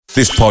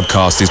This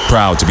podcast is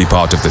proud to be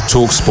part of the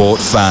TalkSport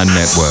Fan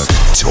Network.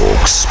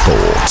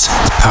 TalkSport.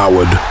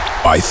 Powered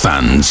by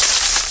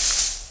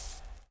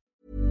fans.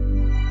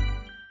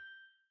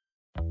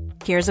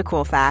 Here's a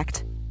cool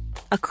fact.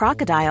 A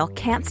crocodile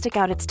can't stick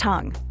out its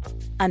tongue.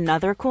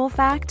 Another cool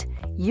fact,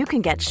 you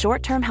can get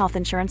short-term health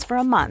insurance for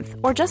a month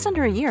or just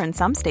under a year in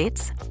some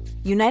states.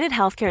 United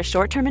Healthcare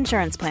short-term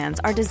insurance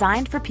plans are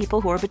designed for people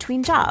who are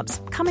between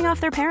jobs, coming off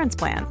their parents'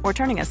 plan, or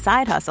turning a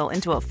side hustle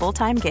into a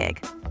full-time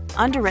gig.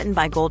 Underwritten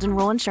by Golden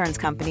Rule Insurance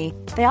Company,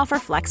 they offer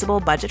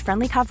flexible,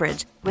 budget-friendly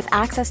coverage with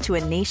access to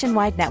a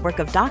nationwide network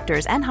of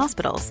doctors and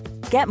hospitals.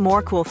 Get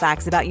more cool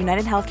facts about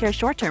United Healthcare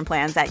short-term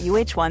plans at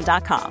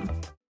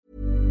uh1.com.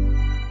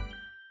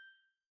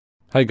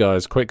 Hey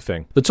guys, quick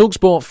thing. The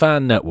TalkSport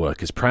Fan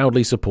Network is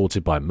proudly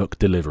supported by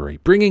McDelivery,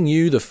 bringing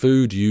you the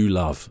food you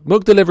love.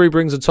 McDelivery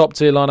brings a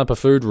top-tier lineup of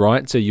food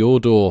right to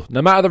your door.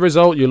 No matter the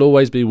result, you'll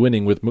always be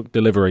winning with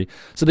McDelivery.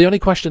 So the only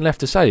question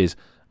left to say is,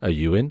 are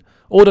you in?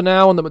 Order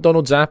now on the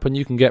McDonald's app and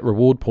you can get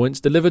reward points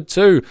delivered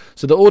too.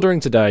 So the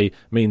ordering today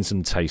means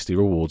some tasty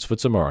rewards for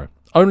tomorrow.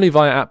 Only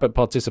via app at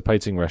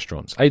participating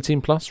restaurants. 18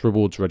 plus,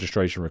 rewards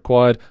registration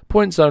required.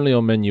 Points only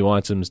on menu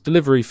items.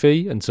 Delivery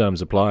fee and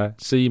terms apply.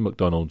 See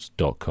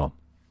mcdonalds.com.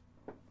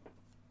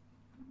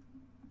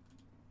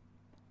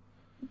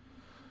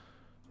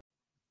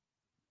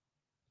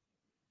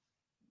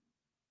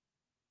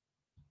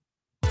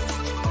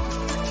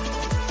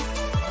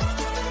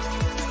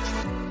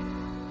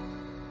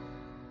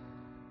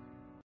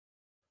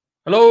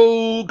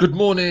 Hello, good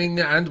morning,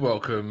 and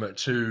welcome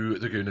to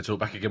the Gooner Talk.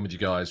 Back again with you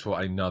guys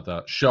for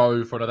another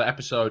show, for another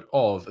episode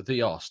of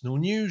the Arsenal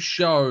News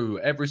Show.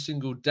 Every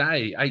single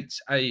day, 8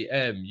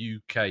 a.m.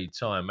 UK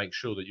time. Make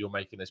sure that you're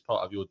making this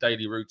part of your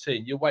daily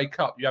routine. You wake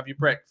up, you have your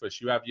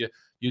breakfast, you have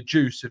your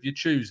juice of your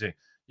choosing.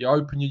 You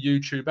open your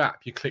YouTube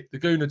app, you click the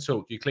Gooner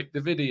Talk, you click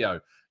the video,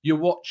 you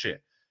watch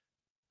it.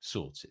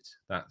 Sorted.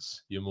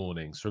 That's your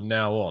mornings from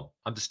now on.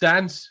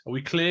 Understand? Are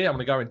we clear? I'm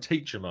going to go in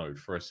teacher mode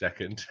for a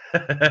second.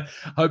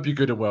 Hope you're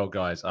good and well,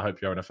 guys. I hope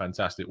you're having a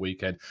fantastic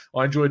weekend.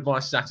 I enjoyed my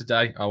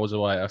Saturday. I was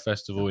away at a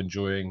festival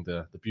enjoying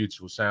the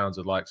beautiful sounds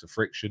of likes of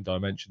Friction,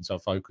 Dimension,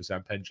 Self-Focus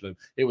and Pendulum.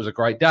 It was a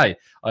great day.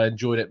 I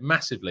enjoyed it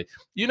massively.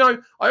 You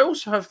know, I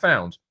also have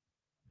found,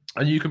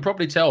 and you can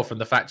probably tell from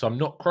the fact I'm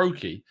not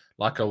croaky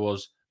like I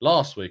was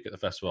last week at the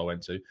festival I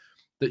went to,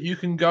 that you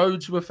can go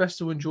to a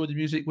festival, enjoy the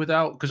music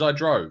without, because I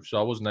drove, so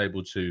I wasn't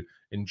able to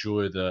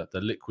enjoy the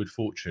liquid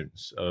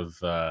fortunes of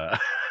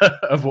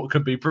of what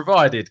can be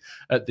provided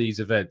at these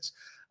events.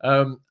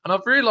 And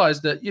I've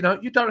realised that, you know,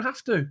 you don't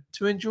have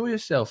to enjoy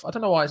yourself. I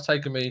don't know why it's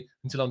taken me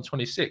until I'm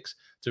 26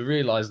 to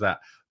realise that,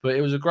 but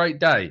it was a great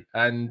day,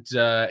 and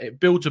it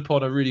built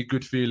upon a really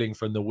good feeling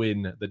from the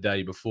win the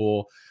day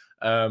before.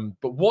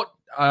 But what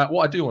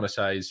I do want to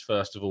say is,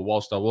 first of all,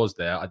 whilst I was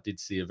there, I did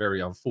see a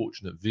very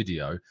unfortunate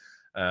video.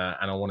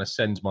 And I want to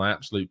send my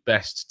absolute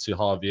best to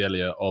Harvey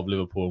Elliott of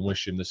Liverpool and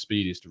wish him the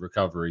speediest of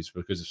recoveries,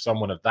 because if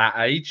someone of that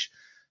age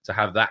to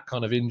have that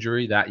kind of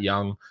injury that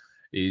young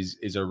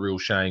is a real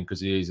shame, because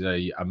he is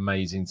an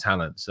amazing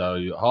talent.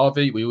 So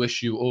Harvey, we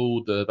wish you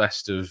all the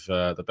best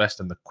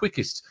and the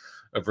quickest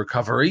of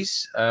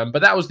recoveries. But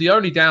that was the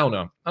only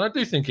downer, and I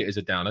do think it is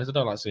a downer, because I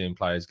don't like seeing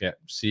players get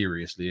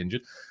seriously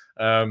injured,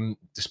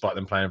 despite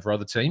them playing for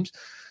other teams.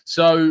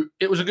 So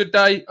it was a good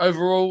day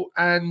overall,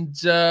 and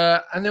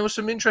there was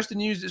some interesting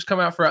news that's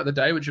come out throughout the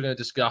day, which we're going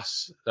to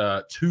discuss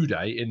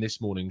today in this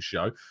morning's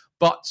show.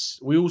 But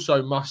we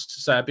also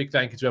must say a big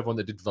thank you to everyone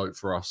that did vote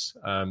for us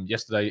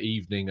yesterday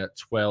evening at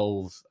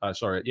 12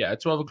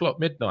 o'clock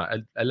midnight,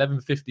 at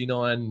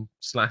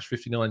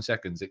 11:59/59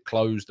 seconds. It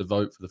closed the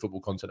vote for the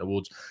Football Content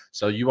Awards.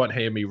 So you won't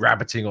hear me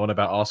rabbiting on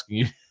about asking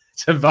you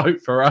to vote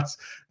for us.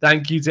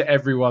 Thank you to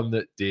everyone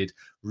that did.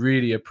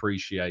 Really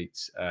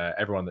appreciate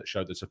everyone that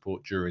showed the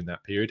support during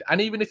that period. And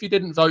even if you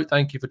didn't vote,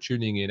 thank you for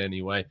tuning in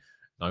anyway.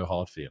 No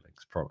hard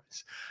feelings,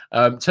 promise.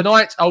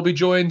 Tonight, I'll be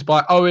joined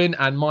by Owen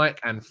and Mike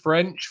and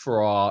French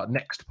for our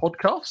next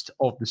podcast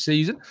of the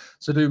season.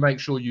 So do make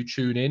sure you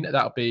tune in.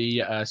 That'll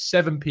be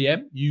 7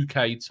 p.m.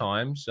 UK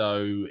time.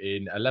 So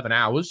in 11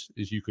 hours,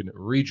 as you can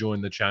rejoin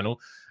the channel.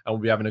 And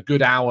we'll be having a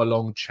good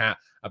hour-long chat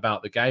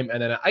about the game.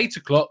 And then at 8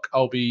 o'clock,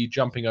 I'll be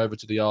jumping over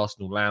to the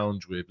Arsenal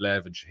Lounge with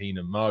Lev and Shaheen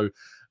and Mo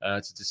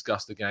to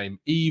discuss the game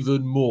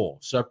even more.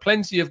 So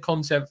plenty of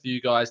content for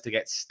you guys to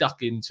get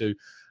stuck into.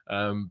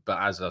 But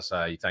as I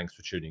say, thanks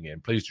for tuning in.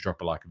 Please do drop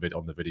a like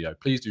on the video.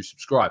 Please do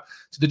subscribe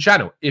to the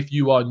channel if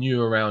you are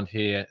new around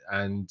here,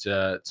 and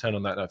turn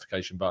on that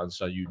notification button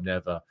so you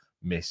never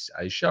miss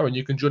a show. And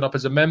you can join up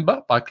as a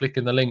member by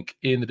clicking the link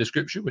in the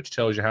description, which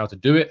tells you how to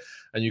do it.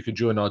 And you can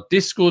join our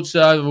Discord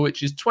server,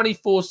 which is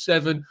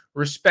 24/7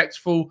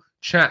 respectful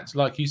chat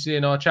like you see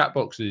in our chat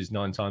boxes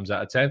 9 times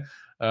out of 10.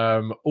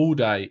 All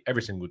day,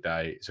 every single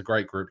day. It's a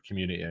great group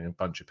community and a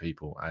bunch of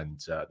people, and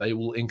they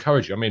will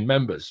encourage you. I mean,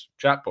 members,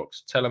 chat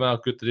box, tell them how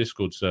good the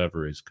Discord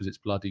server is, because it's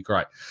bloody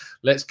great.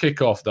 Let's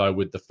kick off, though,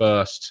 with the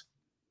first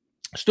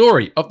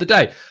story of the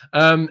day.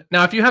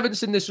 Now, if you haven't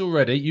seen this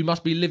already, you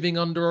must be living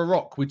under a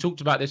rock. We talked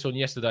about this on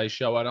yesterday's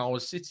show, and I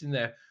was sitting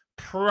there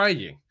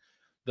praying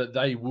that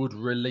they would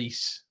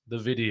release the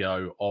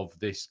video of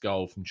this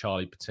goal from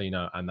Charlie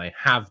Patino, and they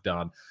have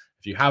done.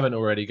 If you haven't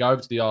already, go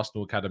over to the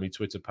Arsenal Academy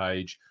Twitter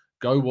page,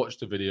 go watch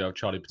the video of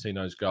Charlie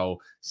Patino's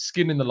goal,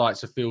 skinning the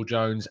likes of Phil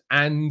Jones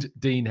and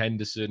Dean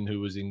Henderson,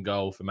 who was in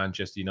goal for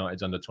Manchester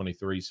United's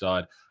under-23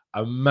 side.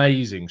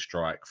 Amazing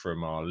strike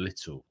from our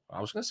little... I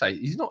was going to say,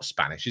 he's not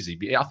Spanish, is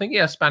he? I think he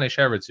has Spanish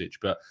heritage,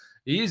 but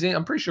he is.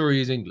 I'm pretty sure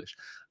he is English.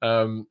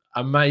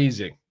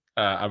 Amazing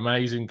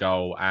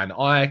goal. And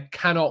I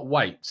cannot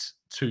wait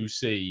to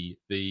see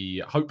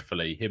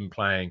hopefully him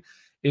playing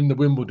in the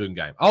Wimbledon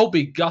game. I'll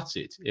be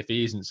gutted if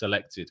he isn't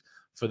selected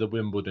for the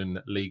Wimbledon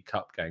League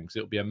Cup game, because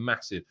it'll be a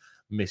massive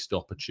missed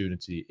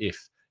opportunity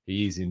if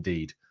he is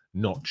indeed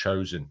not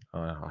chosen.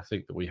 I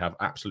think that we have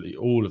absolutely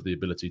all of the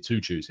ability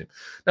to choose him.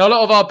 Now, a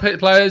lot of our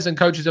players and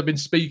coaches have been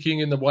speaking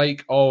in the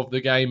wake of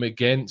the game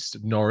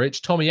against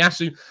Norwich.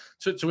 Tomiyasu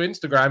took to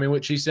Instagram in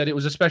which he said, "It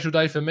was a special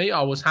day for me.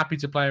 I was happy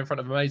to play in front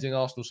of amazing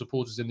Arsenal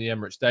supporters in the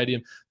Emirates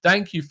Stadium.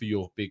 Thank you for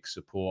your big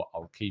support.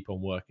 I'll keep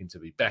on working to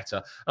be better."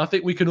 And I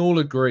think we can all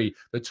agree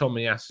that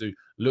Tomiyasu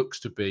looks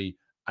to be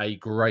a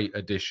great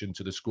addition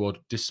to the squad,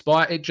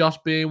 despite it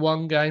just being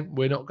one game.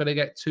 We're not going to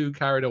get too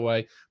carried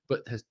away,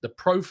 but the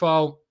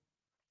profile,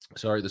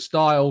 the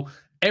style,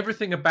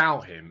 everything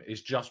about him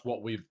is just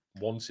what we've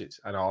wanted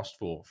and asked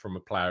for from a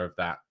player of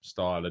that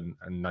style and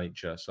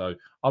nature. So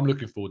I'm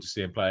looking forward to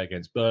seeing him play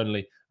against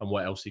Burnley and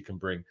what else he can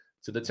bring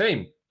to the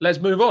team. Let's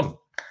move on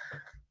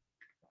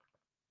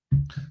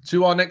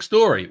to our next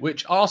story,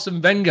 which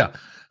Arsene Wenger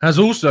has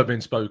also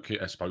been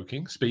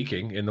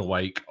speaking in the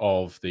wake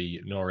of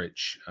the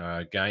Norwich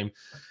game.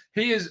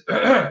 He is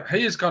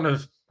kind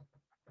of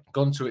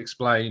gone to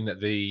explain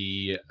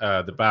the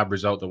bad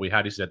result that we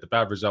had. He said the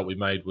bad result we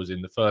made was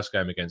in the first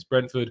game against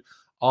Brentford.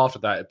 After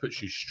that, it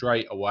puts you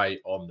straight away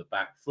on the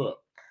back foot.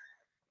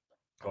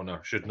 Oh no,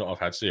 should not have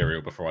had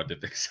cereal before I did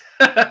this.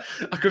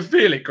 I could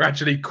feel it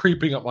gradually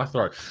creeping up my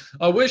throat.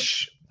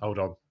 Hold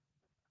on.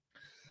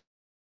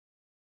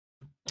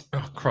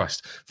 Oh,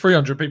 Christ.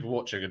 300 people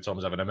watching and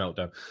Tom's having a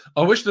meltdown.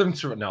 I wish them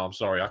to... No, I'm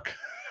sorry. I'm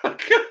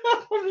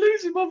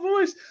losing my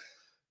voice.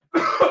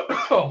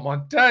 Oh, my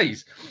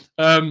days.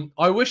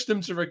 I wish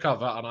them to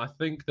recover, and I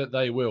think that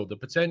they will. The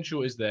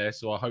potential is there,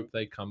 so I hope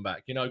they come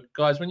back. You know,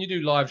 guys, when you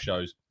do live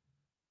shows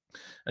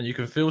and you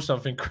can feel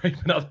something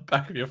creeping up the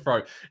back of your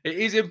throat, it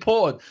is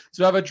important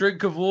to have a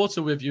drink of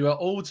water with you at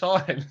all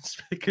times,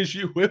 because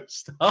you will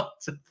start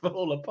to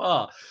fall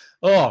apart.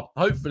 Oh,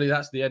 hopefully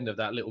that's the end of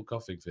that little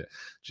coughing fit.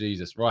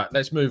 Jesus. Right,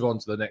 let's move on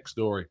to the next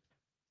story.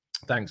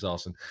 Thanks,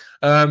 Arsene.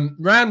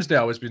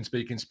 Ramsdale has been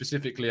speaking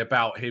specifically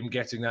about him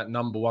getting that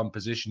number one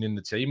position in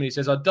the team. And he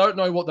says, "I don't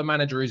know what the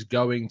manager is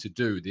going to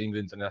do," the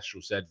England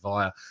international said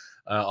via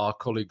our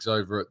colleagues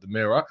over at the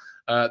Mirror.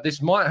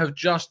 "This might have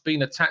just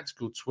been a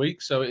tactical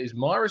tweak, so it is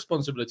my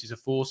responsibility to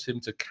force him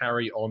to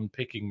carry on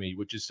picking me,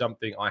 which is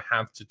something I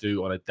have to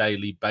do on a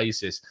daily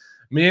basis.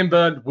 Me and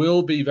Bernd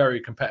will be very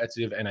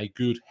competitive in a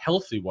good,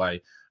 healthy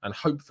way, and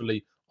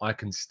hopefully I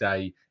can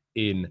stay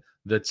in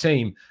the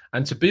team."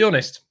 And to be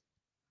honest,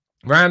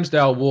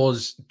 Ramsdale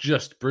was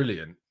just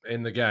brilliant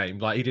in the game.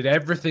 Like, he did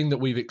everything that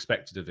we've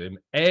expected of him,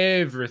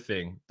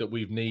 everything that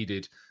we've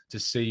needed to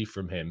see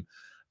from him.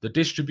 The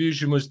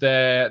distribution was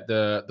there,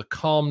 the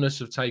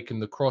calmness of taking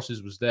the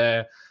crosses was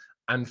there.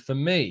 And for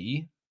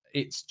me,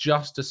 it's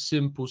just a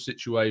simple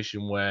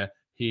situation where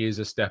he is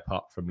a step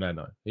up from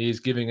Leno. He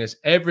is giving us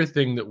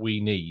everything that we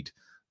need,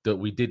 that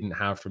we didn't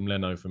have from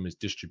Leno, from his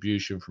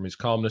distribution, from his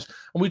calmness.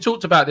 And we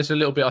talked about this a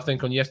little bit, I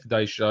think, on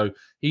yesterday's show.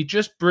 He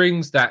just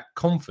brings that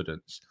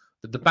confidence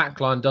that the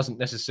backline doesn't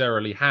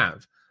necessarily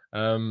have.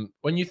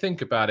 When you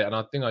think about it, and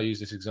I think I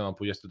used this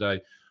example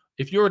yesterday,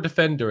 if you're a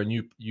defender and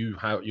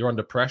you're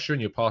under pressure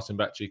and you're passing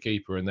back to your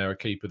keeper, and they're a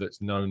keeper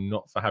that's known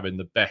not for having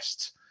the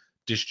best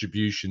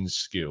distribution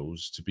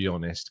skills, to be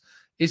honest,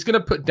 it's going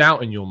to put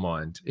doubt in your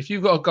mind. If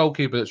you've got a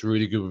goalkeeper that's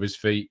really good with his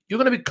feet, you're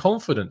going to be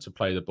confident to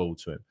play the ball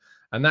to him.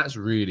 And that's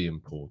really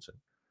important.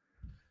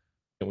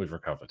 And we've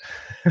recovered.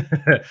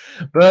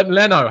 But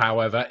Leno,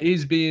 however,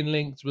 is being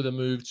linked with a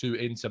move to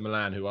Inter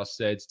Milan, who are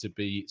said to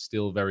be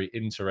still very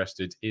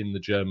interested in the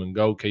German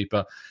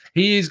goalkeeper.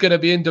 He is going to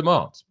be in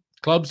demand.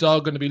 Clubs are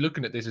going to be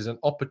looking at this as an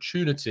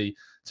opportunity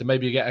to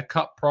maybe get a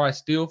cut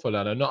price deal for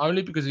Leno, not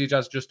only because he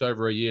has just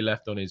over a year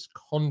left on his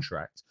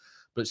contract,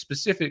 but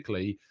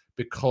specifically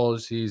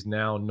because he's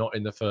now not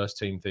in the first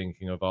team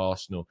thinking of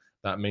Arsenal.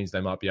 That means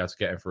they might be able to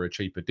get him for a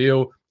cheaper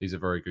deal. He's a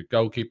very good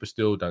goalkeeper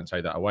still. Don't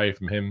take that away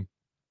from him.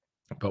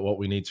 But what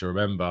we need to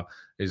remember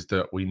is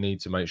that we need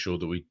to make sure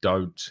that we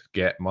don't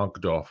get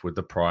mugged off with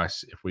the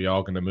price if we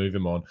are going to move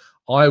him on.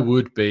 I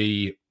would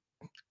be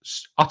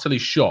utterly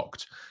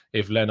shocked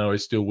if Leno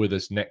is still with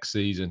us next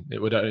season.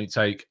 It would only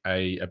take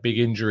a big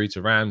injury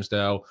to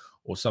Ramsdale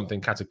or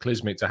something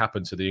cataclysmic to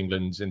happen to the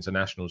England's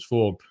internationals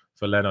form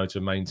for Leno to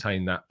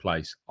maintain that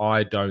place.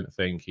 I don't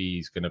think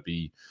he's going to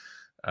be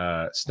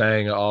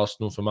staying at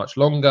Arsenal for much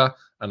longer,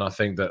 and I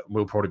think that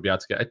we'll probably be able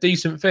to get a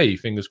decent fee,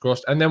 fingers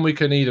crossed, and then we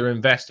can either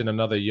invest in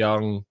another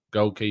young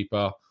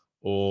goalkeeper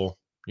or,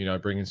 you know,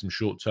 bring in some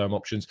short-term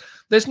options.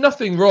 There's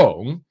nothing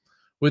wrong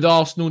with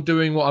Arsenal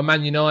doing what a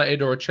Man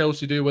United or a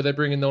Chelsea do, where they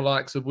bring in the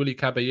likes of Willy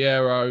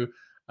Caballero,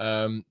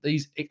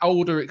 these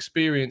older,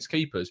 experienced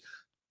keepers,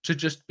 to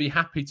just be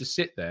happy to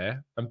sit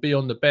there and be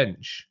on the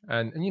bench.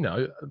 And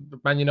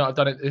Man United have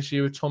done it this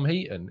year with Tom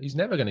Heaton. He's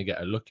never going to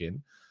get a look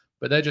in,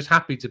 but they're just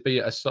happy to be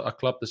at a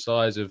club the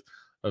size of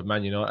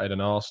Man United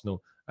and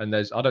Arsenal. And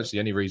I don't see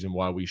any reason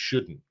why we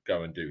shouldn't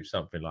go and do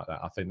something like that.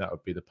 I think that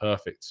would be the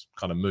perfect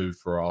kind of move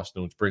for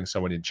Arsenal, to bring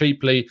someone in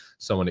cheaply,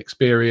 someone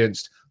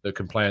experienced that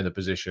can play in the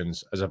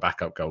positions as a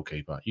backup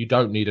goalkeeper. You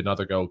don't need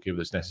another goalkeeper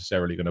that's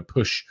necessarily going to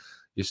push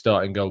your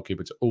starting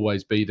goalkeeper to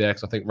always be there,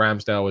 because I think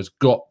Ramsdale has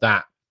got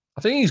that.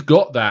 I think he's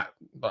got that,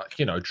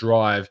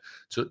 drive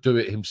to do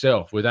it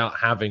himself without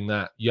having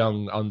that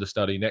young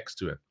understudy next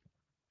to him.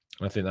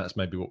 I think that's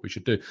maybe what we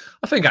should do.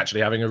 I think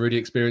actually having a really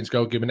experienced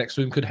goalkeeper next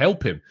to him could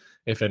help him,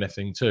 if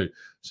anything, too.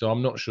 So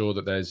I'm not sure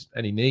that there's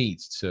any need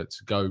to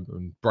go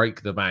and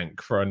break the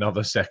bank for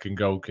another second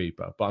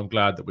goalkeeper, but I'm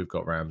glad that we've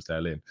got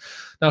Ramsdale in.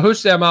 Now,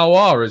 Houssem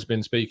Aouar has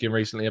been speaking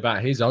recently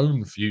about his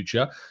own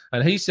future,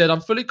 and he said,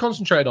 "I'm fully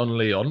concentrated on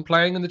Lyon.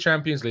 Playing in the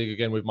Champions League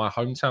again with my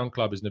hometown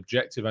club is an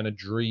objective and a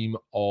dream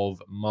of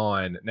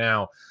mine."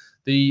 Now,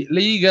 the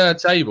Liga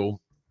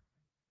table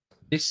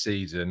this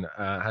season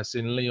has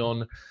seen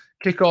Lyon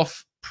kick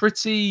off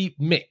pretty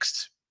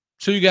mixed.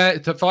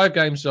 5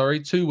 games,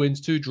 2 wins,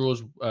 2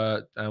 draws,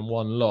 and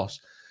 1 loss.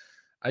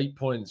 8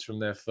 points from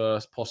their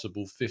first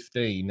possible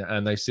 15,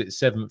 and they sit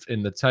 7th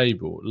in the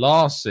table.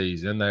 Last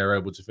season, they were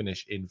able to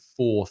finish in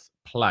 4th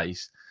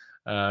place.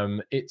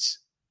 I'm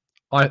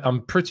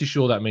pretty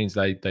sure that means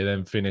they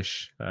then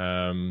finish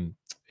in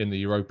the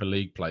Europa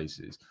League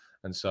places.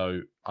 And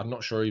so I'm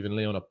not sure even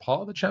Lyon are part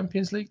of the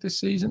Champions League this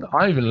season.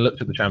 I even looked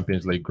at the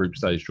Champions League group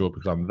stage draw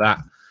because I'm that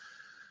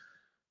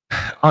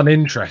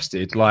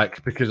uninterested,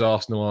 because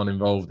Arsenal aren't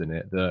involved in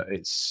it, that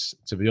it's,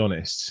 to be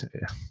honest,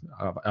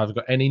 I've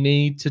got any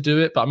need to do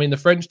it. But I mean, the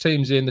French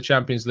teams in the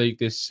Champions League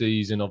this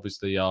season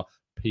obviously are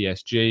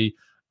PSG.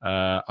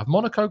 Have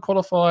Monaco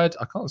qualified?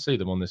 I can't see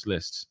them on this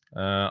list.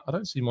 I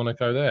don't see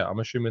Monaco there.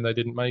 I'm assuming they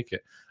didn't make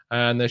it.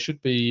 And there should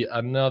be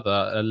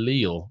another.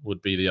 Lille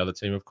would be the other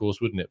team, of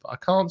course, wouldn't it? But I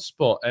can't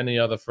spot any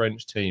other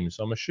French teams.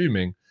 So I'm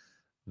assuming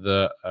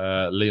that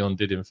Lyon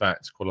did, in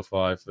fact,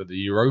 qualify for the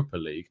Europa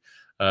League.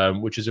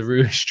 Which is a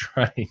really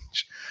strange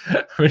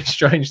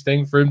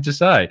thing for him to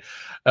say.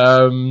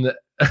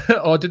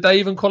 Or did they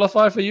even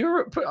qualify for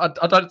Europe?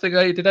 I don't think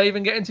did they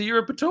even get into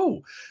Europe at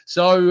all.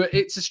 So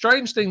it's a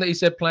strange thing that he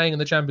said playing in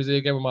the Champions League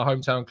again with my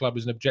hometown club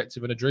is an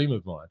objective and a dream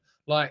of mine.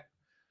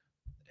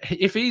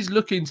 If he's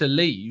looking to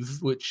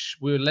leave, which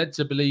we're led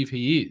to believe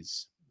he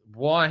is,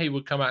 why he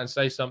would come out and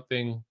say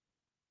something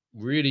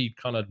really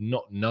kind of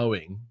not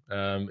knowing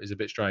is a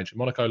bit strange.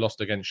 Monaco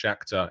lost against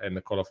Shakhtar in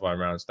the qualifying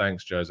rounds.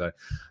 Thanks, Jose.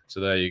 So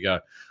there you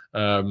go.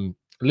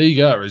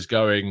 Liga is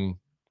going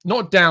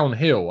not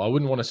downhill. I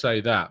wouldn't want to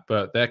say that,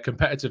 but their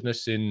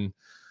competitiveness in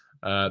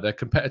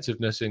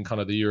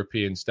kind of the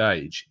European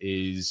stage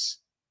is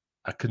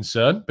a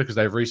concern, because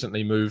they've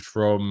recently moved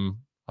from,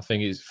 I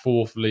think it's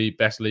 4th league,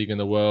 best league in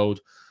the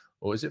world,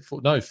 or is it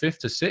 5th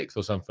to 6th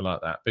or something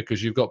like that?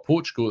 Because you've got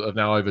Portugal that have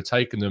now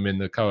overtaken them in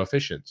the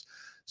coefficients.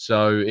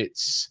 So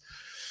it's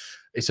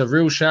a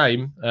real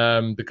shame,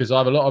 because I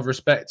have a lot of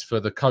respect for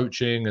the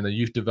coaching and the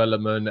youth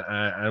development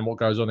and what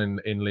goes on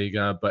in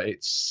Liga, but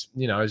it's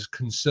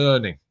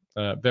concerning,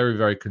 very,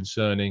 very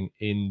concerning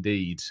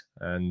indeed,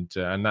 and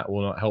that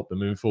will not help them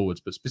move forwards.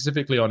 But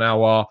specifically on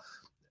Aouar,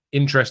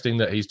 interesting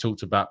that he's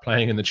talked about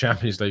playing in the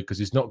Champions League, because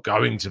he's not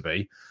going to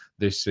be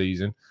this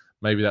season.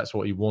 Maybe that's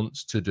what he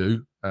wants to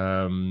do,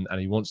 and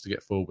he wants to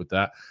get forward with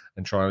that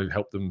and try and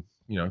help them,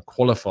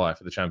 qualify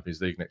for the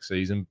Champions League next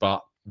season.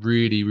 But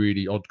really,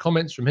 really odd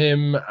comments from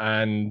him,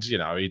 and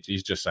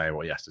he's just saying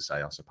what he has to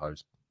say, I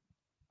suppose.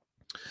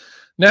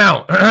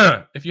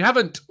 Now, if you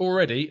haven't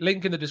already,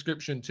 link in the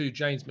description to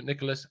James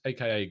McNicholas,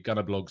 aka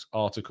Gunner Blog's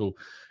article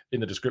in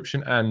the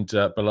description, and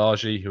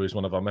Balaji, who is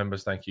one of our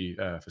members. Thank you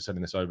for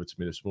sending this over to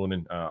me this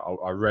morning.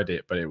 I read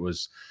it, but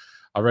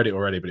I read it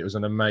already, but it is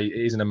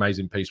an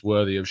amazing piece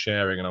worthy of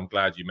sharing, and I'm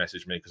glad you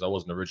messaged me, because I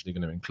wasn't originally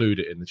going to include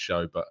it in the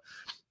show, but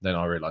then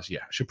I realised, I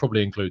should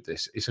probably include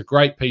this. It's a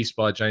great piece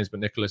by James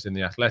McNicholas in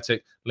The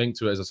Athletic. Link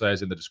to it, as I say,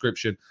 is in the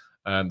description.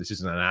 This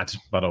isn't an ad,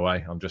 by the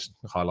way. I'm just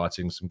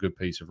highlighting some good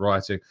piece of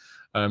writing.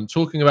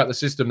 Talking about the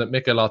system that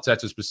Mikel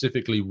Arteta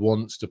specifically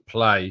wants to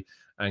play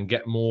and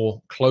get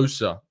more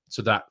closer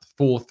to that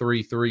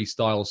 4-3-3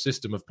 style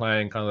system of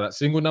playing kind of that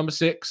single number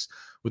 6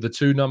 with the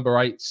 2 number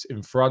 8s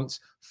in front.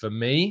 For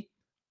me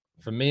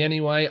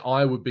anyway,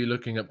 I would be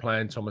looking at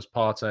playing Thomas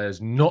Partey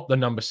as not the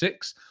number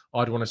 6.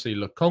 I'd want to see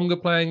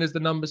Lokonga playing as the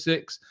number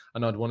 6,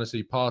 and I'd want to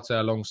see Partey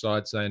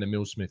alongside, say,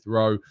 Emile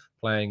Smith-Rowe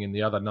playing in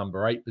the other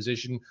number 8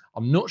 position.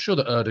 I'm not sure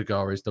that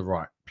Erdegaard is the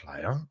right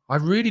player. I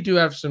really do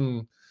have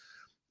some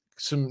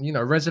some,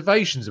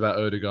 reservations about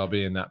Ødegaard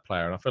being that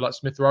player. And I feel like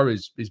Smith Rowe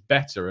is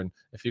better. And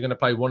if you're going to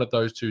play one of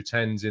those two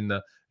 10s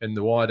in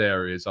the wide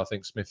areas, I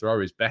think Smith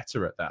Rowe is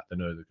better at that than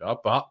Ødegaard.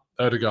 But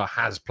Ødegaard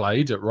has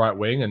played at right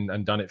wing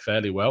and done it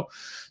fairly well.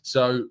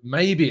 So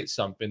maybe it's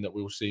something that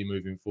we'll see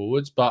moving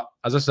forwards. But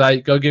as I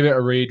say, go give it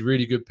a read.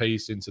 Really good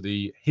piece into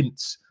the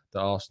hints that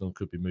Arsenal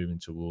could be moving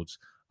towards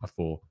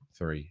a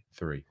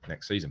 4-3-3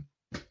 next season.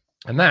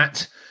 And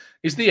that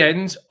is the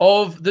end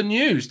of the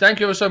news. Thank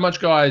you ever so much,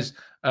 guys,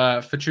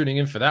 for tuning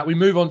in for that. We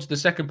move on to the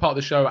second part of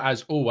the show,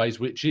 as always,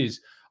 which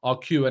is our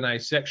Q&A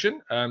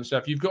section. So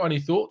if you've got any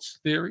thoughts,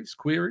 theories,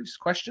 queries,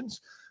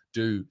 questions,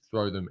 do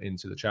throw them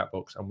into the chat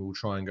box, and we will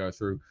try and go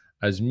through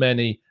as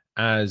many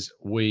as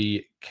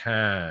we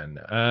can.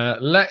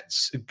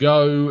 Let's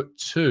go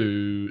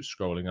to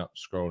scrolling up.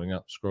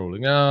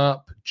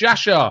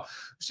 Jasha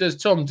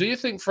says, Tom, do you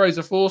think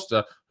Fraser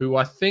Forster, who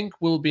I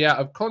think will be out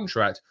of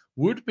contract,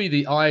 would be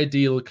the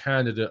ideal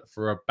candidate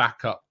for a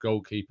backup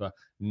goalkeeper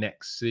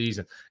next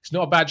season? It's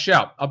not a bad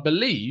shout. I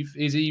believe,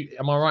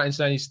 am I right in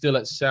saying he's still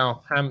at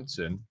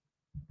Southampton?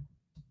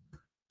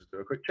 Let's do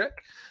a quick check.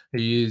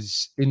 He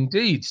is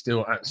indeed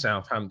still at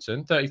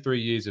Southampton,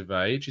 33 years of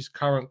age. His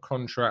current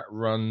contract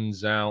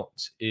runs out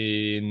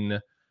in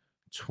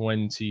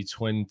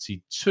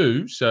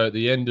 2022, so at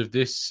the end of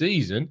this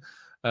season,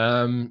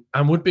 and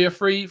would be a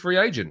free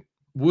agent.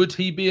 Would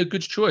he be a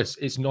good choice?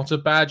 It's not a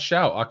bad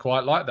shout. I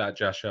quite like that,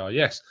 Jashar.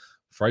 Yes,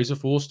 Fraser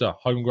Forster,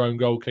 homegrown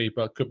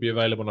goalkeeper, could be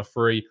available on a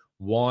free.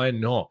 Why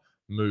not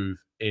move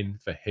in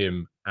for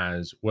him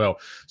as well?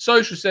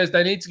 Social says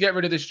they need to get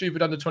rid of this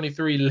stupid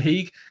under-23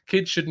 league.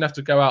 Kids shouldn't have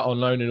to go out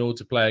on loan in order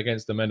to play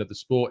against the men of the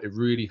sport. It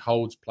really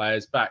holds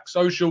players back.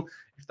 Social,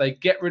 if they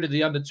get rid of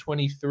the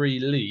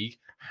under-23 league,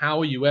 how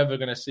are you ever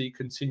going to see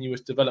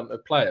continuous development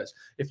of players?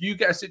 If you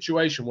get a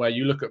situation where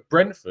you look at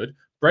Brentford,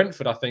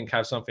 I think,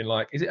 have something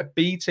like, is it a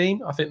B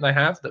team? I think they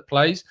have that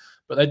plays,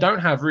 but they don't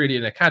have really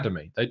an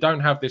academy. They don't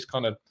have this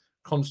kind of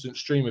constant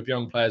stream of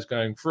young players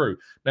going through.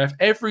 Now, if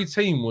every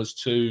team was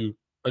to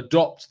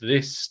adopt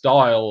this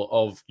style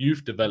of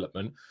youth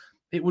development,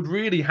 it would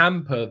really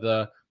hamper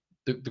the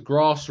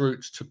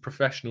grassroots to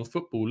professional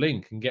football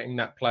link and getting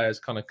that players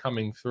kind of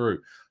coming through.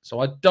 So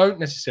I don't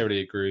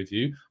necessarily agree with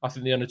you. I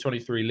think the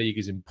under-23 league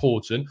is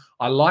important.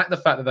 I like the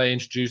fact that they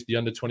introduced the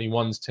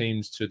under-21s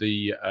teams to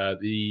the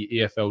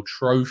EFL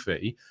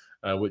trophy,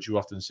 which you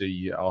often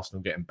see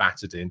Arsenal getting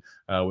battered in,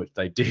 which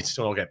they did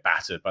not get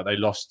battered, but they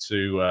lost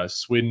to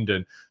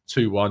Swindon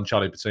 2-1.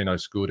 Charlie Patino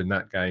scored in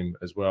that game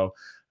as well.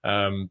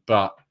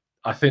 But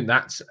I think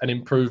that's an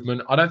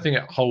improvement. I don't think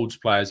it holds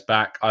players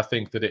back. I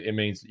think that it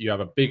means that you have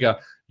a bigger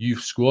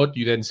youth squad.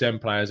 You then send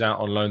players out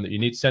on loan that you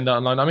need to send out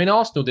on loan. I mean,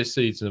 Arsenal this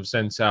season have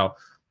sent out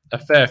a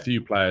fair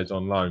few players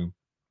on loan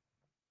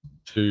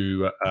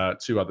to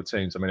other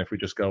teams. I mean, if we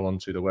just go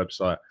onto the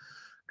website,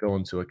 go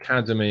onto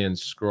Academy and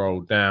scroll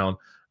down,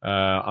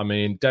 I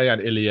mean,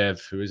 Dejan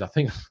Iliev, who is, I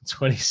think,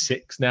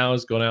 26 now,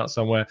 has gone out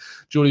somewhere.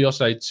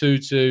 Juliose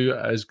Tutu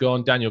has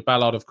gone. Daniel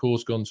Ballard, of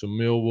course, gone to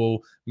Millwall.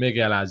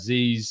 Miguel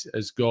Aziz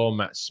has gone.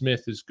 Matt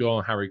Smith has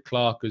gone. Harry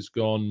Clark has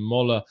gone.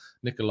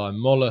 Nikolai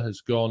Moller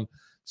has gone.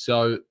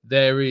 So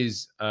there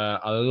is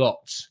a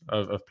lot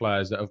of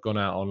players that have gone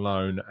out on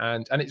loan,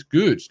 and it's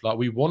good. Like,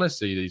 we want to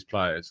see these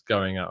players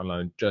going out on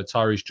loan.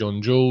 Tyrese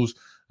John-Jules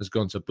has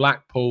gone to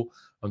Blackpool.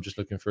 I'm just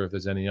looking through if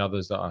there's any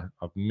others that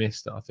I've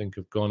missed that I think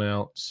have gone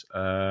out.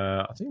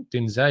 I think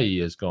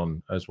Dinzey has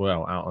gone as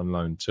well, out on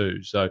loan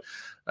too. So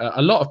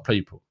a lot of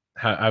people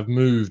have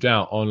moved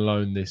out on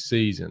loan this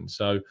season.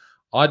 So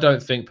I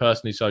don't think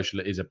personally, Social,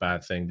 it is a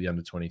bad thing, the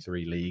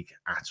under-23 league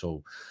at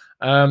all.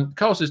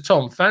 Carl says,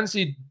 Tom,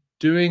 fancy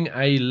doing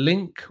a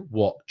link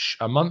watch,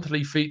 a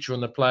monthly feature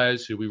on the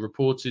players who we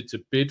reported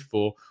to bid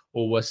for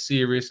or were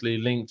seriously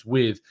linked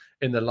with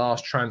in the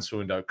last transfer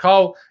window.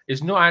 Carl,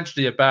 it's not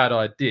actually a bad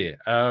idea.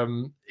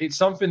 It's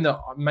something that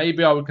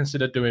maybe I would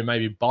consider doing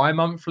maybe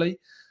bi-monthly.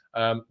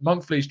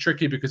 Monthly is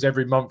tricky because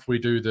every month we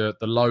do the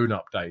loan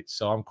updates.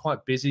 So I'm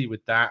quite busy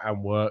with that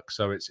and work.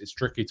 So it's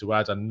tricky to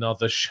add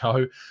another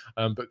show.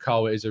 But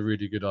Carl, it is a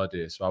really good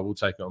idea. So I will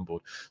take it on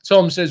board.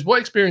 Tom says, what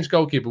experienced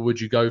goalkeeper would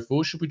you go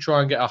for? Should we try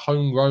and get a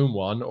homegrown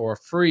one or a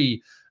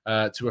free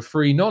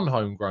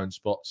non-homegrown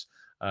spots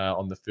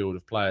on the field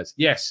of players?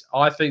 Yes,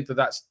 I think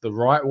that's the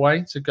right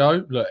way to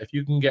go. Look, if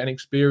you can get an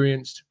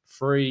experienced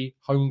free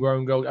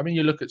homegrown goal, I mean,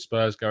 you look at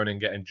Spurs going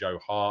and getting Joe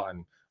Hart,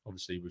 and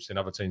obviously we've seen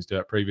other teams do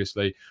it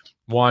previously.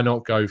 Why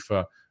not go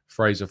for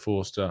Fraser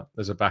Forster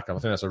as a backup? I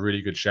think that's a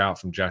really good shout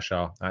from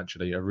Jashar,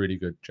 actually. A really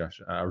good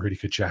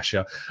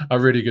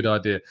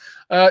idea.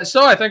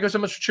 Si, thank you so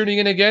much for tuning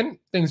in again.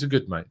 Things are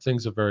good, mate.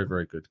 Things are very,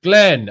 very good.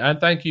 Glenn, and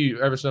thank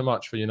you ever so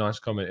much for your nice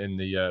comment in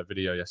the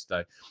video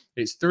yesterday.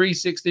 It's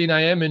 3:16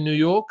 a.m. in New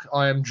York.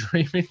 I am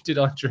dreaming. Did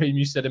I dream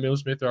you said Emil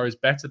Smith Rowe is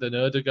better than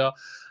Ødegaard?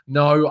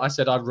 No, I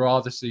said I'd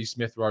rather see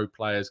Smith Rowe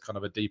play as kind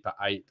of a deeper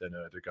 8 than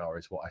Ødegaard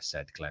is what I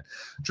said, Glenn.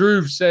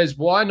 Drew says,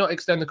 why not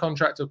extend the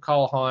contract of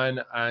Karl Hein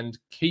and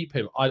keep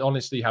him? I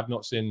honestly have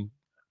not seen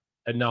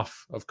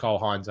enough of Karl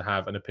Hein to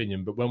have an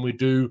opinion, but when we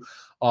do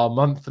our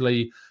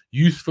monthly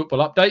youth football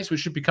updates,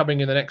 which should be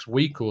coming in the next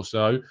week or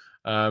so.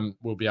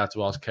 We'll be able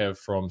to ask Kev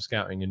from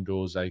Scouting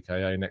Indoors,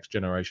 aka Next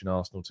Generation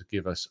Arsenal, to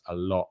give us a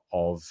lot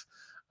of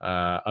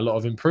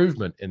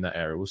improvement in that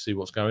area. We'll see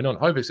what's going on.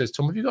 Hovik says,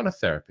 Tom, have you got a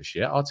therapist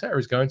yet? Arteta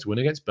is going to win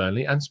against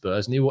Burnley and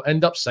Spurs, and he will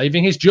end up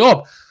saving his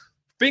job.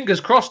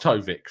 Fingers crossed,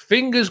 Hovik.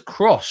 Fingers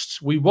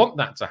crossed. We want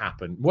that to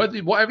happen.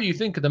 Whatever you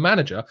think of the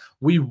manager,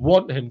 we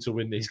want him to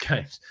win these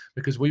games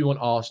because we want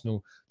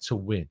Arsenal to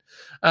win.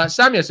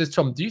 Samia says,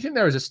 Tom, do you think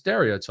there is a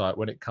stereotype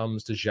when it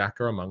comes to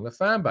Xhaka among the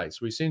fan base?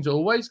 We seem to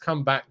always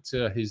come back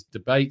to his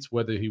debate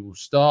whether he will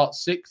start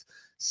sixth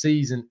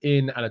season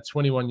in and a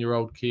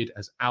 21-year-old kid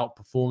has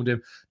outperformed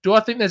him. Do I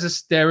think there's a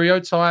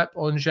stereotype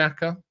on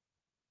Xhaka?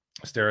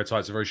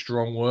 Stereotype's a very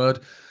strong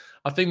word.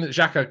 I think that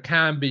Xhaka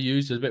can be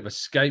used as a bit of a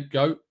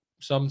scapegoat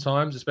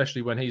sometimes,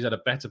 especially when he's had a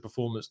better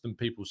performance than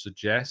people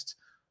suggest.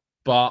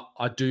 But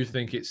I do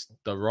think it's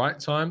the right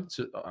time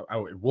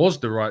it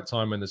was the right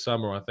time in the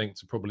summer, I think,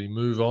 to probably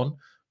move on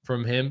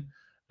from him.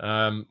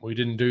 We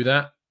didn't do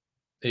that.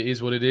 It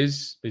is what it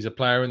is. He's a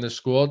player in the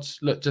squads.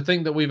 Look, to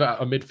think that we've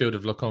got a midfield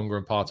of Lokonga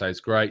and Partey is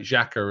great.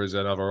 Xhaka as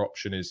another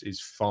option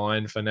is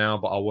fine for now,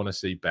 but I want to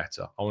see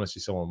better. I want to see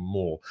someone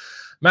more.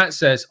 Matt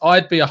says,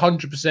 I'd be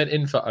 100%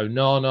 in for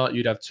Onana.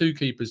 You'd have two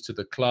keepers to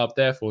the club,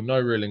 therefore no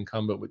real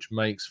incumbent, which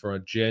makes for a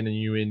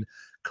genuine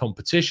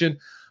competition.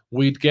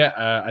 We'd get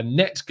a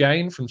net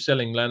gain from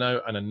selling Leno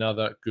and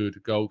another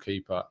good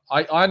goalkeeper.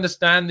 I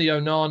understand the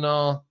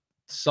Onana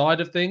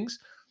side of things.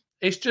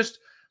 It's just,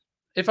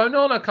 if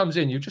Onana comes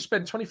in, you've just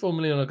spent 24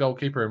 million on a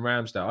goalkeeper in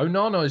Ramsdale.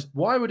 Onana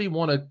why would he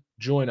want to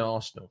join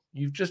Arsenal?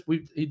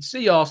 He'd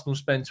see Arsenal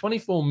spend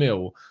 24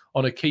 mil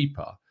on a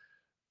keeper,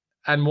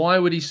 and why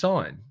would he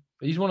sign?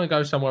 He's want to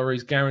go somewhere where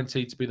he's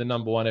guaranteed to be the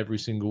number one every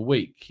single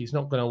week. He's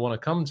not going to want to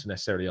come to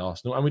necessarily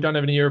Arsenal, and we don't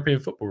have any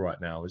European football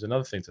right now. Is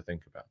another thing to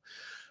think about.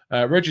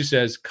 Reggie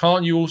says,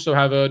 can't you also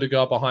have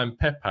Ødegaard behind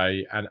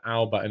Pepe and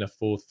Alba in a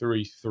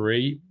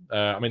 4-3-3?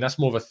 I mean, that's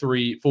more of a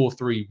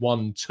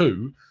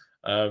 4-3-1-2.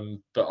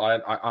 But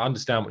I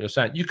understand what you're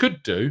saying. You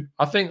could do.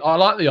 I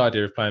like the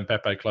idea of playing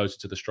Pepe closer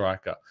to the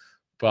striker,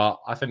 but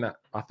I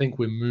think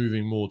we're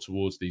moving more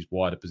towards these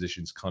wider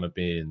positions kind of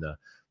being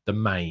the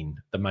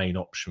main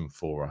option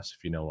for us,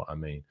 if you know what I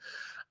mean.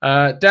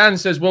 Dan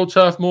says, will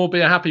Turf Moor be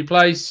a happy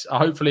place?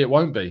 Hopefully it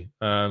won't be.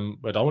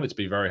 But I want it to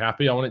be very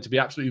happy. I want it to be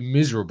absolutely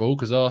miserable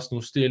because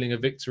Arsenal stealing a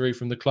victory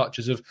from the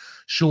clutches of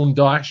Sean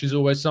Dyche is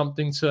always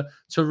something to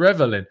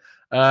revel in.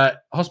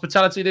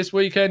 Hospitality this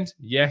weekend?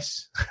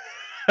 Yes.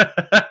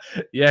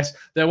 Yes,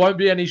 there won't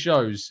be any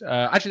shows.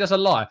 Actually, that's a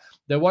lie.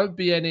 There won't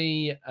be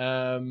any.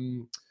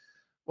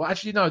 Well,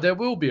 actually, no, there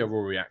will be a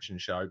Raw Reaction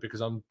show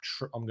because I'm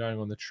going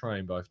on the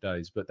train both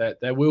days. But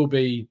there'll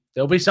be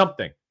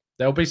something.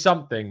 There'll be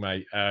something,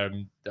 mate.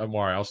 Don't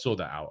worry, I'll sort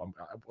that out.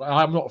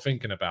 I'm not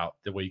thinking about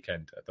the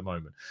weekend at the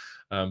moment,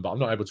 but I'm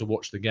not able to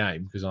watch the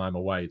game because I'm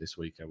away this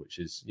weekend, which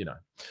is,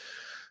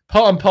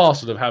 part and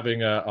parcel of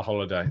having a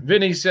holiday.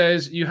 Vinny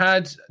says, you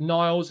had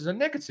Niles as a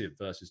negative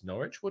versus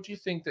Norwich. What do you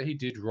think that he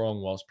did wrong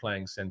whilst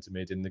playing centre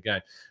mid in the game?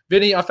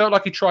 Vinny, I felt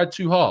like he tried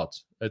too hard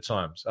at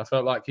times. I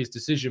felt like his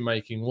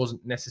decision-making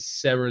wasn't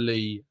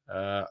necessarily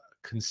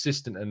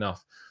consistent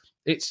enough.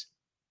 It's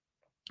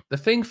the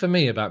thing for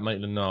me about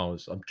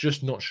Maitland-Niles, I'm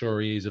just not sure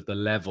he is of the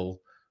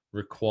level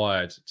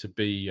required to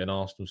be an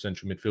Arsenal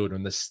central midfielder.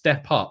 And the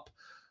step up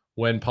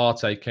when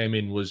Partey came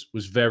in was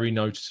very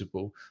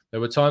noticeable.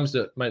 There were times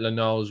that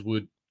Maitland-Niles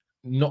would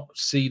not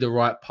see the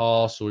right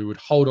pass or he would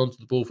hold on to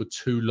the ball for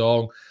too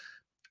long.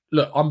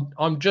 Look,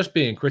 I'm just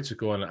being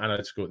critical and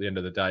analytical at the end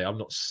of the day. I'm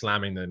not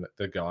slamming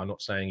the guy. I'm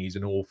not saying he's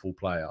an awful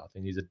player. I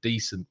think he's a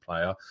decent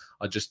player.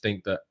 I just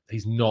think that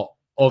he's not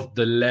of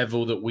the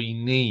level that we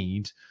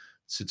need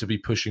to be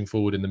pushing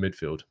forward in the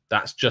midfield.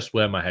 That's just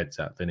where my head's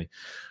at, Vinny.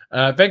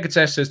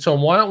 Venkatesh says,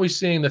 Tom, why aren't we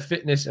seeing the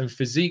fitness and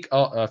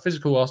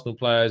physical Arsenal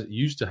players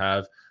used to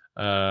have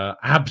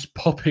abs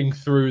popping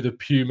through the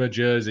Puma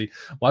jersey?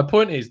 My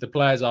point is the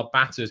players are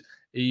battered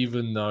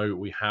even though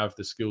we have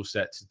the skill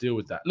set to deal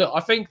with that. Look, I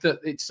think that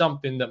it's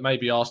something that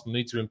maybe Arsenal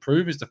need to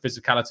improve is the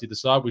physicality of the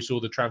side. We saw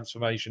the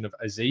transformation of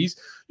Aziz.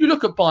 You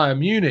look at Bayern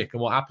Munich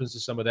and what happens to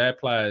some of their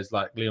players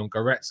like Leon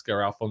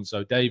Goretzka,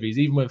 Alphonso Davies,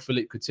 even when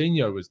Philippe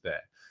Coutinho was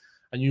there.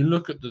 And you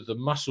look at the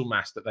muscle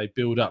mass that they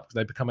build up,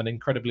 they become an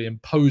incredibly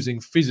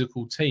imposing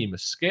physical team, a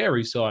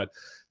scary side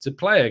to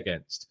play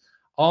against.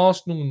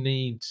 Arsenal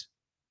need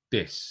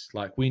this.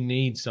 Like, we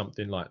need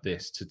something like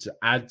this to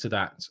add to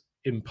that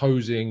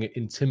imposing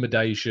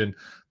intimidation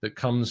that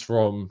comes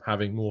from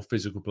having more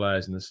physical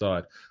players in the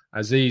side.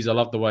 Aziz, I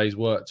love the way he's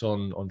worked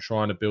on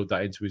trying to build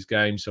that into his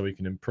game so he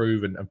can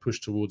improve and push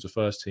towards a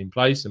first-team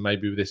place. And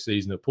maybe with this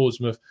season at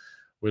Portsmouth,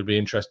 we'll be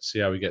interested to see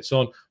how he gets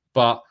on.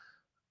 But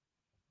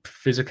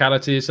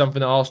physicality is something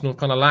that Arsenal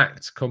kind of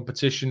lacked.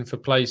 Competition for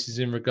places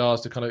in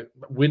regards to kind of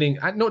winning,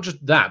 and not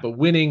just that, but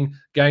winning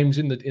games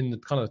in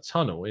the kind of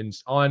tunnel, in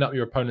eyeing up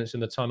your opponents in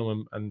the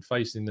tunnel and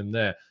facing them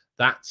there.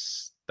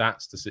 That's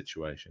That's the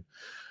situation.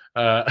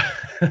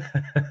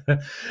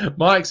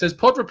 Mike says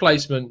pod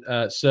replacement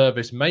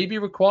service may be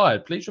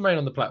required. Please remain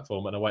on the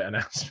platform and await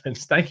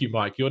announcements. Thank you,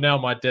 Mike. You're now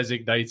my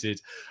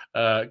designated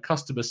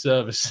customer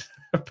service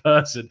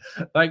person.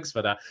 Thanks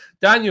for that.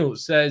 Daniel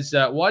says,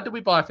 why do we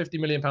buy a £50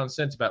 million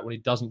centre back when he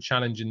doesn't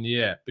challenge in the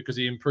air? Because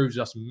he improves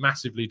us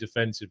massively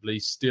defensively,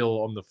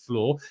 still on the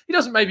floor. He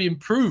doesn't maybe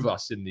improve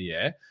us in the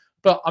air,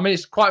 but I mean,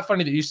 it's quite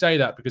funny that you say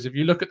that, because if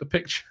you look at the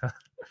picture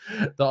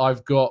that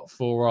I've got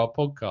for our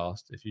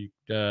podcast, if you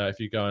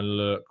go and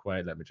look,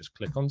 wait, let me just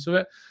click onto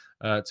it.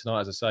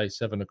 Tonight, as I say,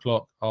 7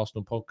 o'clock,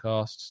 Arsenal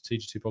podcast,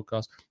 TG2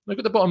 podcast. Look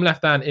at the bottom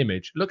left-hand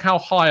image. Look how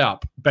high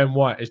up Ben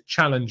White is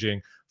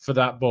challenging for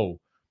that ball.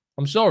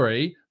 I'm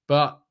sorry,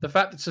 but the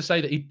fact to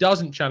say that he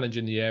doesn't challenge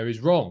in the air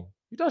is wrong.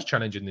 He does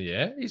challenge in the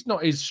air. It's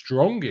not his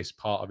strongest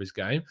part of his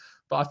game.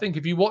 But I think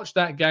if you watched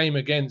that game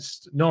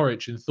against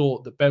Norwich and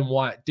thought that Ben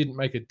White didn't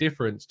make a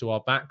difference to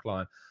our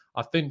backline,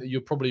 I think that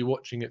you're probably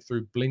watching it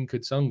through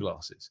blinkered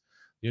sunglasses.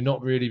 You're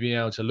not really being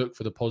able to look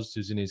for the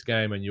positives in his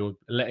game, and you're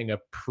letting a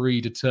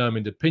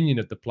predetermined opinion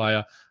of the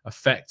player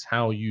affect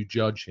how you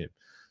judge him.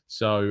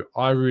 So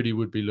I really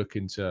would be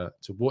looking to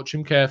watch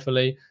him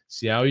carefully,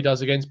 see how he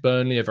does against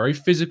Burnley, a very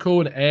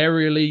physical and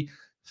aerially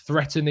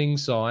threatening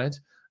side,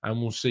 and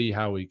we'll see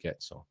how he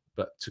gets on.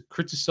 But to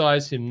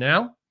criticise him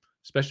now,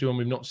 especially when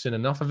we've not seen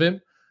enough of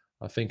him,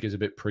 I think is a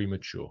bit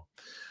premature.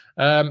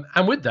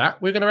 And with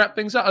that, we're going to wrap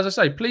things up. As I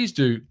say, please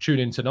do tune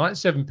in tonight,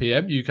 7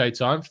 p.m. UK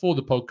time, for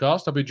the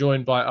podcast. I'll be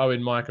joined by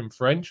Owen, Mike and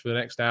French for the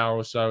next hour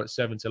or so at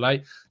 7 till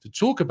 8 to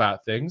talk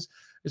about things.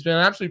 It's been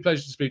an absolute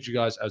pleasure to speak to you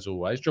guys, as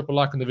always. Drop a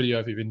like on the video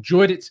if you've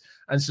enjoyed it,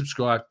 and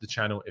subscribe to the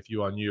channel if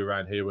you are new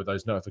around here with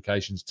those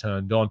notifications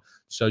turned on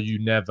so you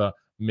never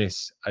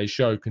miss a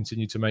show.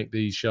 Continue to make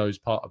these shows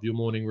part of your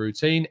morning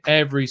routine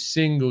every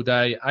single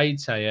day,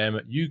 8 a.m.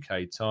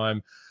 UK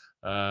time.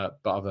 But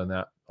other than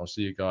that, I'll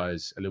see you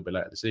guys a little bit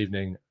later this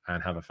evening,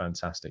 and have a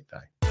fantastic day.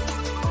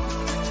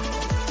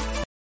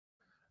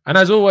 And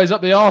as always,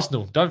 up the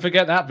Arsenal. Don't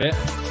forget that bit.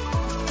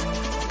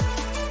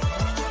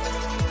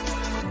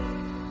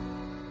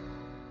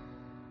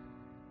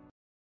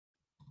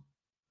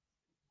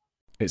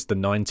 It's the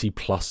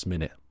 90-plus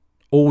minute.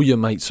 All your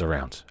mates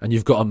around, and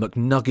you've got a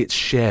McNuggets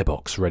share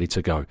box ready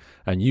to go,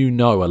 and you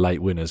know a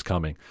late winner's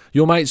coming.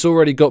 Your mate's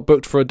already got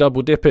booked for a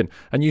double dipping,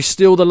 and you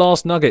steal the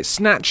last nugget,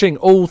 snatching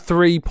all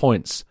 3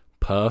 points.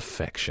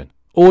 Perfection.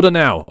 Order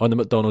now on the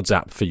McDonald's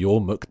app for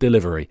your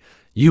McDelivery.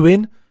 You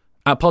in?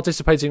 At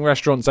participating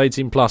restaurants,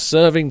 18 plus,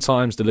 serving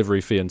times,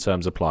 delivery fee and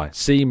terms apply.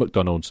 See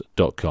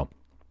mcdonalds.com.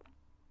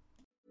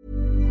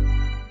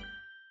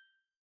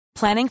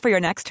 Planning for your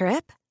next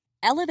trip?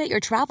 Elevate your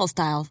travel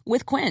style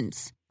with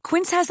Quince.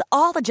 Quince has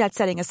all the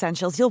jet-setting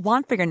essentials you'll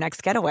want for your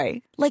next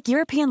getaway, like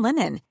European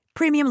linen,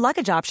 premium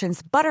luggage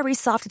options, buttery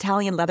soft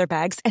Italian leather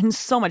bags, and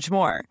so much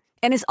more.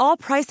 And is all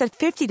priced at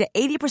 50 to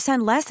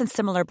 80% less than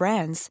similar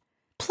brands.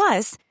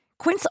 Plus,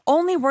 Quince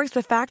only works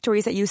with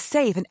factories that use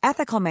safe and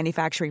ethical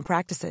manufacturing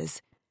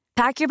practices.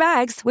 Pack your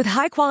bags with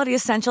high-quality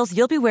essentials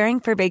you'll be wearing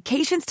for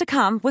vacations to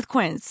come with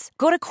Quince.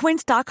 Go to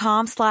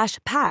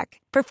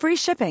quince.com/pack for free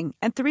shipping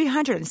and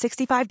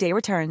 365-day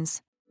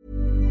returns.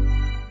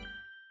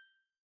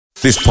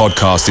 This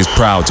podcast is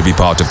proud to be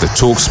part of the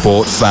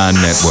TalkSport Fan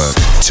Network.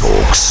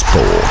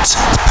 TalkSport.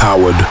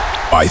 Powered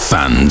by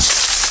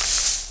fans.